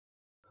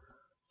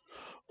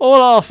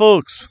Hola,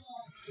 folks.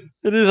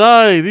 It is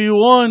I, the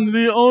one,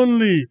 the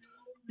only,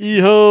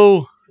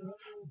 Hijo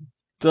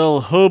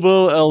del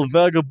Hobo el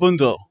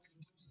Vagabundo.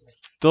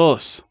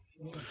 Dos.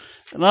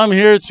 And I'm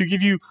here to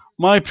give you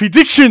my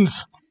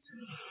predictions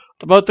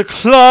about the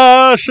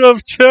Clash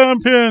of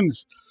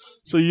Champions.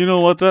 So you know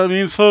what that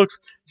means, folks.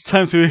 It's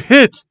time to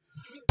hit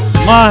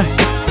my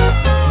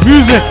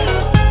music.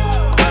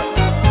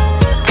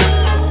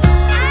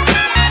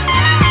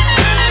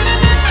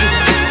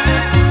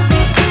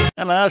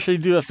 And I actually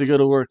do have to go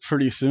to work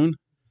pretty soon.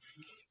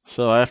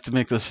 So I have to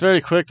make this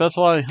very quick. That's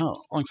why,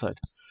 wrong side.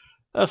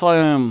 That's why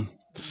I am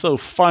so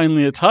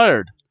finely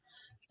attired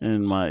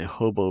in my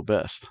hobo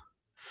best.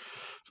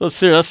 So let's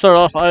see. Let's start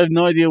off. I have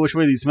no idea which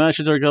way these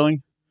matches are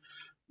going,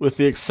 with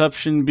the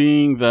exception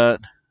being that,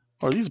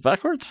 are these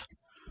backwards?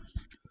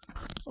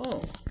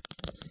 Oh,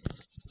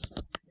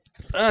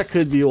 that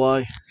could be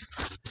why.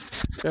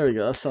 There we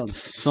go. That sounds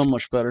so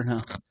much better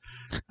now.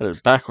 That is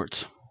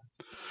backwards.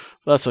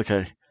 That's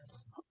okay.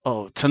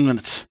 Oh, 10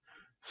 minutes.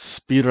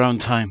 Speed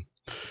round time.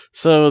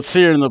 So let's see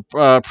here in the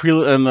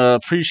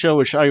pre-show,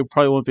 which I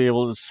probably won't be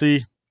able to see.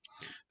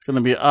 It's going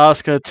to be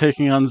Asuka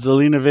taking on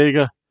Zelina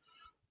Vega.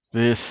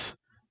 This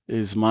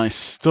is my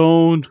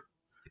stone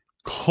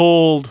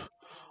cold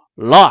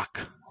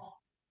lock.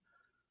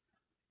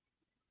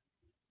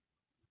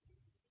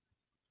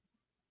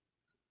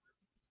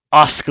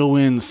 Asuka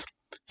wins.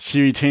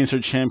 She retains her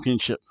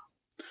championship.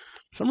 For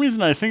some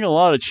reason, I think a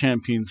lot of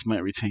champions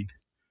might retain.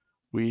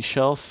 We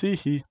shall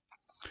see.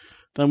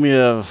 Then we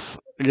have,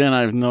 again,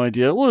 I have no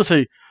idea. We'll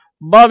say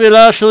Bobby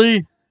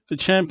Lashley, the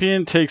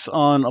champion, takes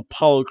on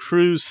Apollo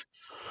Crews.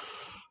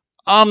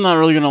 I'm not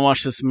really going to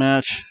watch this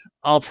match.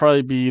 I'll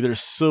probably be either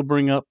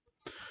sobering up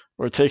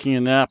or taking a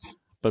nap.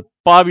 But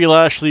Bobby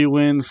Lashley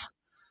wins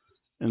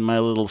in my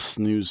little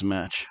snooze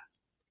match.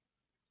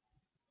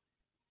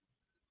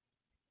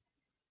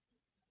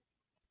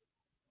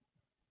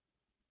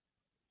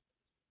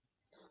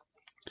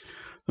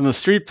 Then the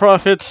Street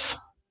Profits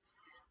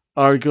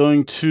are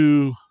going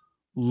to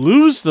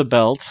lose the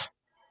belts.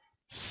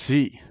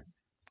 See.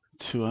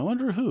 To, I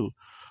wonder who.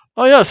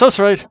 Oh, yes, that's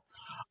right.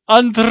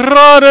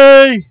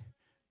 Andrade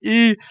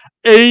y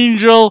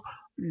Angel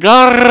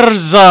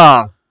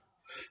Garza.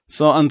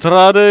 So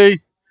Andrade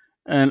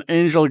and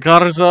Angel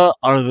Garza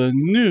are the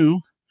new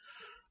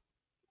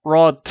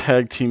Raw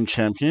Tag Team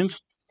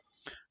Champions.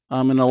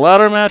 In the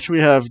ladder match,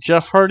 we have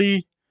Jeff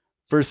Hardy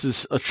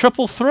versus a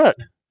triple threat.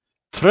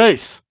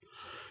 Threat.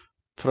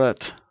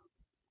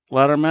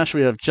 Ladder match,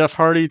 we have Jeff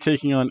Hardy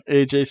taking on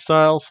AJ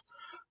Styles,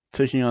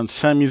 taking on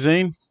Sami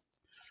Zayn.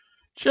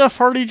 Jeff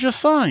Hardy just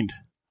signed,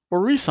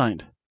 or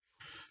re-signed.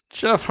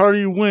 Jeff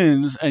Hardy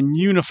wins and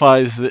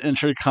unifies the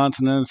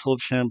Intercontinental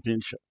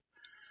Championship.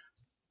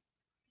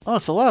 Oh,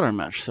 it's a ladder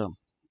match, so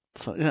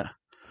yeah.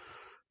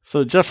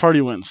 So Jeff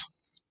Hardy wins.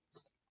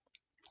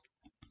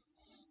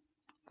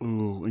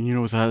 Ooh, and you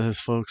know what that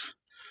is, folks?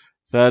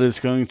 That is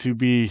going to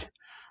be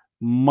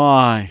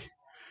my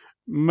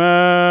match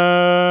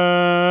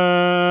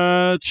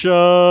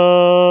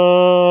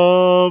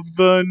of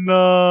the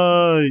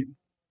night.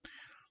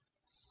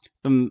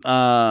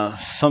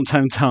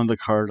 Sometime down the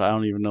card, I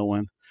don't even know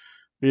when.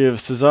 We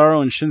have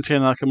Cesaro and Shinsuke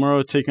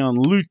Nakamura taking on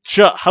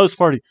Lucha House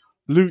Party.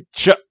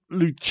 Lucha.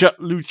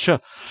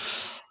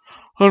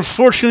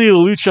 Unfortunately, the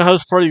Lucha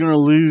House Party are going to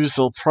lose.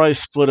 They'll probably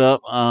split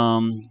up.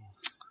 Grand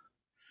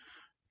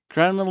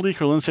Metalik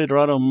or Lindsay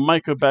Dorado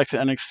might go back to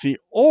NXT,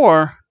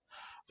 or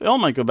they all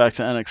might go back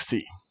to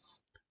NXT.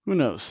 Who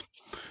knows?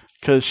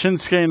 Because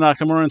Shinsuke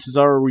Nakamura and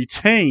Cesaro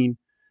retain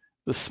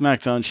the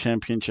SmackDown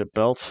Championship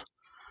belts.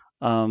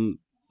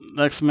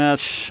 Next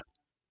match,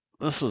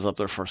 this was up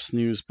there for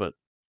snooze, but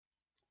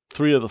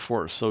 3 of the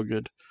 4 are so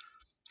good.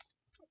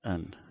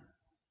 And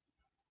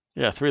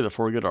yeah, 3 of the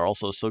 4 good are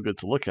also so good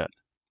to look at.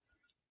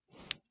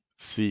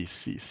 See.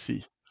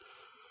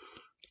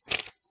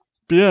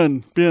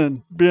 Bien.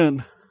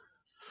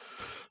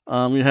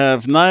 We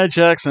have Nia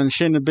Jax and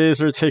Shayna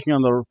Baszler taking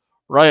on the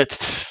Riot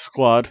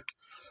Squad.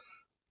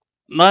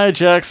 Nia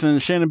Jax and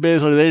Shayna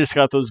Baszler, they just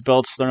got those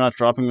belts. They're not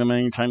dropping them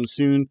anytime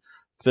soon.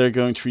 They're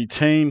going to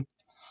retain.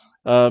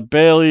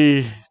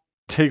 Bayley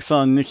takes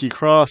on Nikki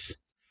Cross.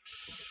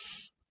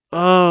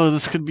 Oh,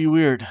 this could be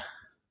weird.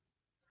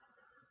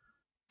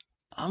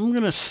 I'm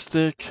going to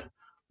stick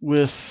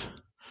with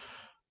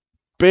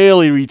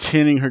Bayley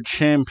retaining her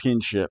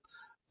championship.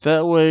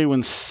 That way,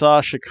 when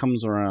Sasha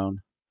comes around,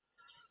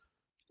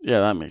 yeah,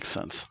 that makes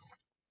sense.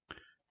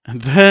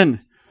 And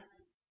then,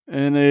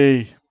 in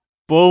a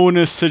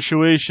bonus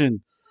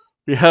situation,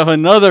 we have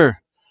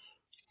another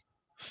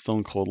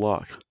Stone Cold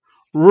Lock.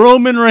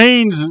 Roman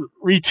Reigns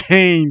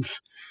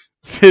retains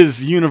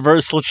his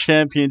Universal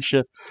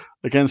Championship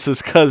against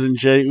his cousin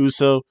Jey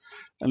Uso.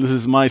 And this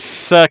is my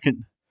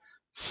second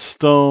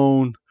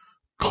Stone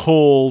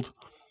Cold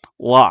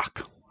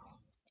Lock.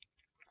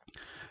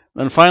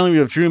 Then finally, we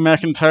have Drew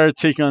McIntyre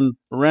taking on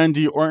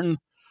Randy Orton,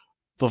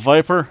 the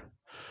Viper.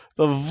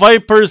 The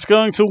Viper is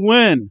going to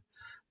win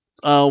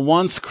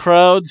once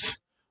crowds,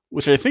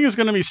 which I think is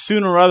going to be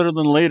sooner rather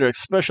than later,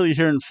 especially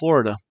here in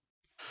Florida,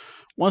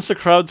 Once the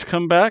crowds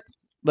come back,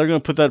 they're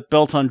going to put that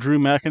belt on Drew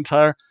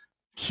McIntyre.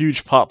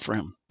 Huge pop for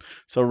him.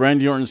 So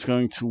Randy Orton's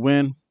going to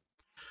win.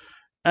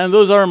 And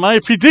those are my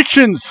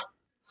predictions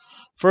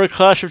for a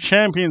Clash of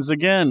Champions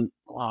again.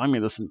 Wow, I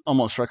made this in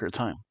almost record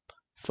time.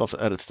 Still have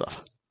to edit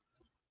stuff.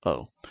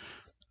 Again,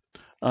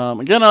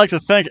 I'd like to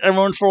thank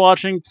everyone for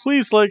watching.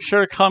 Please like,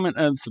 share, comment,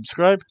 and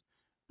subscribe.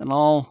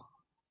 And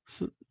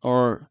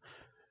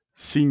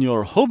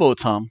Senor Hobo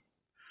Tom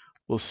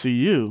will see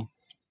you.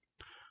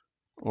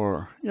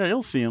 Or, yeah,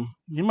 you'll see him.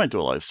 He might do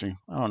a live stream.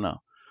 I don't know.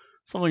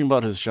 Something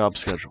about his job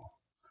schedule.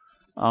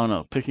 I don't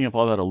know. Picking up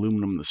all that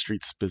aluminum in the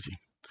streets busy.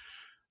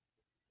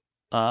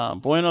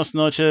 Buenos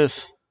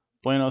noches.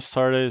 Buenos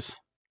tardes.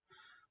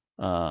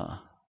 Vaya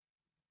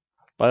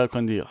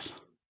con Dios.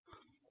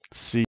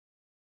 See